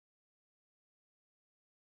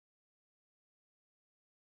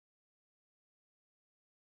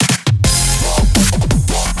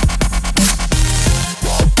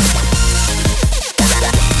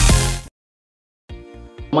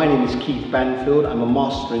My name is Keith Banfield. I'm a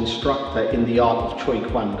master instructor in the art of Choi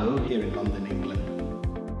Kwang Do here in London, England.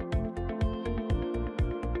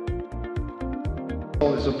 I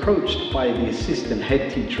was approached by the assistant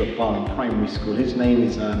head teacher at Banfield Primary School. His name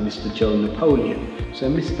is Mr. Joe Napoleon. So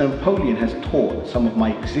Mr. Napoleon has taught some of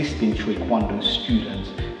my existing Choi Kwang Do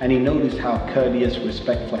students, and he noticed how courteous,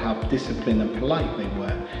 respectful, how disciplined and polite they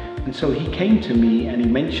were. And so he came to me and he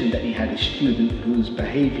mentioned that he had a student whose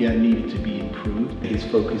behaviour needed to be improved. His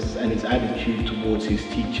focus and his attitude towards his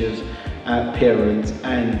teachers, parents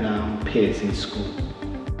and peers in school.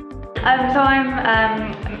 So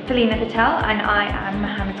I'm Felina Patel and I am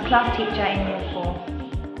Mohammed's class teacher in Year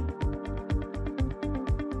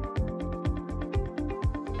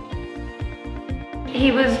 4.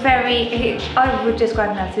 He was I would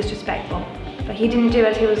describe him as disrespectful. But he didn't do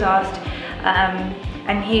as he was asked.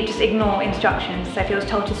 And he would just ignore instructions. So if he was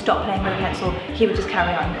told to stop playing with a pencil, he would just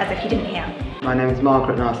carry on as if he didn't hear. My name is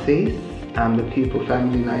Margaret Narcisse. I'm the Pupil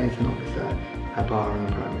Family Liaison Officer at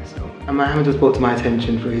Banfield Primary School. And Mohammed was brought to my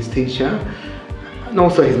attention through his teacher, and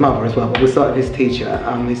also his mother as well, but we'll start with his teacher.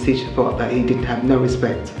 His teacher thought that he didn't have no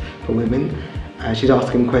respect for women. She'd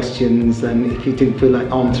ask him questions, and if he didn't feel like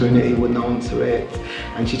answering it, he wouldn't answer it.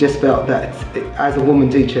 And she just felt that as a woman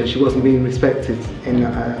teacher, she wasn't being respected in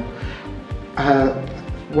her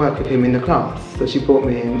work with him in the class. So she brought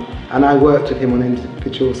me in and I worked with him on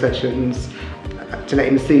individual sessions to let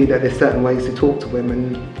him see that there's certain ways to talk to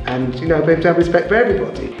women and, you know, be able to have respect for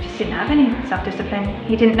everybody. He just didn't have any self-discipline.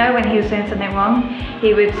 He didn't know when he was doing something wrong.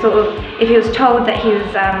 He would sort of, if he was told that he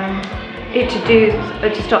was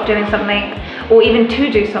to stop doing something or even to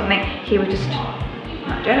do something, he would just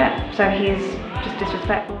not do it. So he's just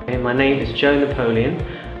disrespectful. My name is Joe Napoleon.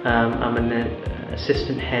 I'm an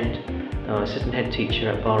assistant head teacher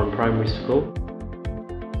at Banfield Primary School.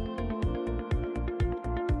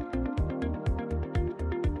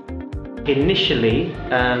 Initially,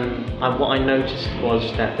 what I noticed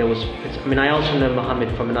was that there was, I also know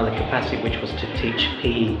Mohammed from another capacity, which was to teach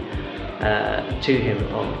PE to him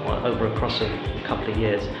across a couple of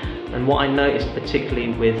years. And what I noticed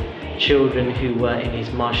particularly with children who were in his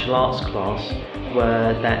martial arts class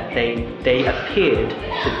were that they appeared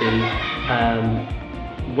to be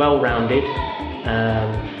well-rounded,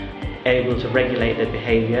 able to regulate their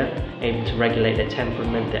behaviour, able to regulate their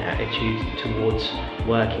temperament, their attitude towards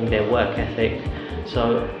working, their work ethic.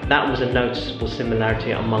 So that was a noticeable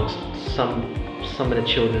similarity amongst some of the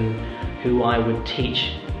children who I would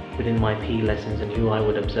teach within my PE lessons and who I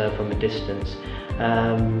would observe from a distance.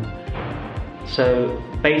 So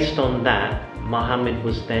based on that, Mohammed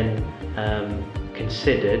was then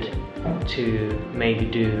considered to maybe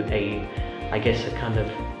do a kind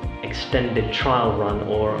of extended trial run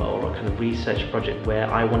or a kind of research project where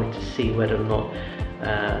I wanted to see whether or not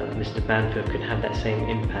Mr. Banfield could have that same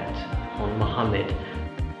impact on Mohammed.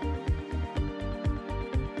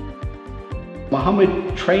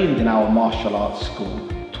 Mohammed trained in our martial arts school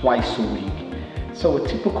twice a week. So a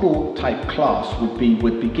typical type class would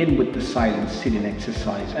begin with the silent sitting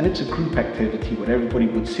exercise, and it's a group activity where everybody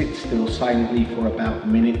would sit still silently for about a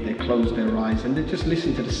minute. They close their eyes and they just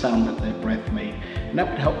listen to the sound that their breath made, and that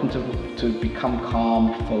would help them to become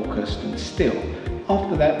calm, focused and still.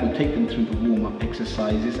 After that, we'll take them through the warm-up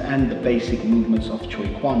exercises and the basic movements of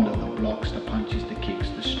Choi Kwang Do, the blocks, the punches, the kicks,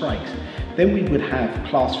 the strikes. Then we would have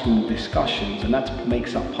classroom discussions, and that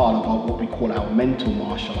makes up part of what we call our mental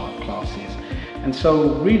martial art classes. And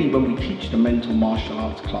so really when we teach the mental martial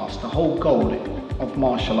arts class, the whole goal of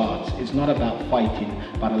martial arts is not about fighting,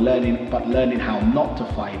 but learning how not to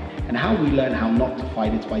fight. And how we learn how not to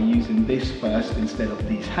fight is by using this first instead of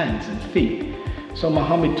these hands and feet. So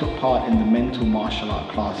Mohammed took part in the mental martial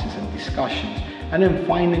art classes and discussions. And then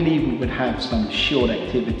finally we would have some shield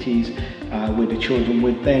activities where the children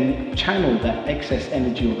would then channel that excess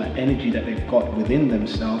energy or that energy that they've got within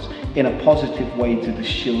themselves in a positive way to the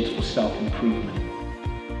shields for self-improvement.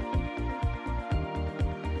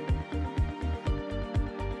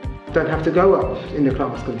 Don't have to go up in the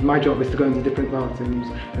class because my job is to go into different classrooms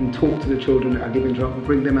and talk to the children that are giving trouble,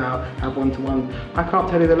 bring them out, have one-to-one. I can't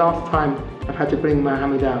tell you the last time I've had to bring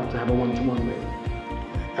Mohammed out to have a one-to-one with.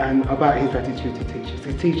 And about his attitude to teachers.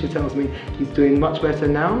 His teacher tells me he's doing much better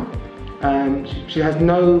now. She has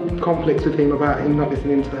no conflicts with him about him not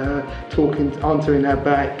listening to her, talking, answering her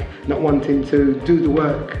back, not wanting to do the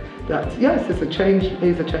work. Yes, it's a change.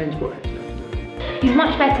 He's a change boy. He's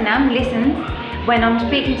much better now. He listens. When I'm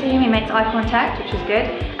speaking to him, he makes eye contact, which is good,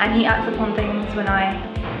 and he acts upon things when I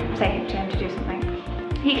say to him to do something.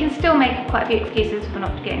 He can still make quite a few excuses for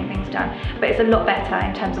not getting things done, but it's a lot better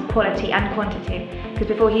in terms of quality and quantity, because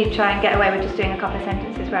before he'd try and get away with just doing a couple of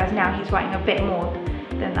sentences, whereas now he's writing a bit more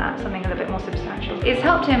than that, something a little bit more substantial. It's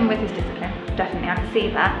helped him with his discipline, definitely, I can see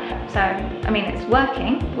that. So, I mean, it's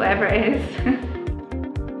working, whatever it is.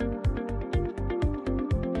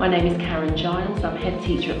 My name is Karen Giles, I'm head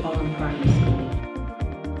teacher at Banfield Primary School.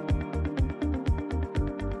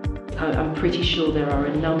 I'm pretty sure there are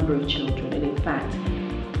a number of children, and in fact,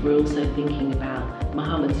 we're also thinking about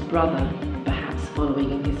Mohammed's brother perhaps following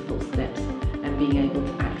in his footsteps and being able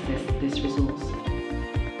to access this resource.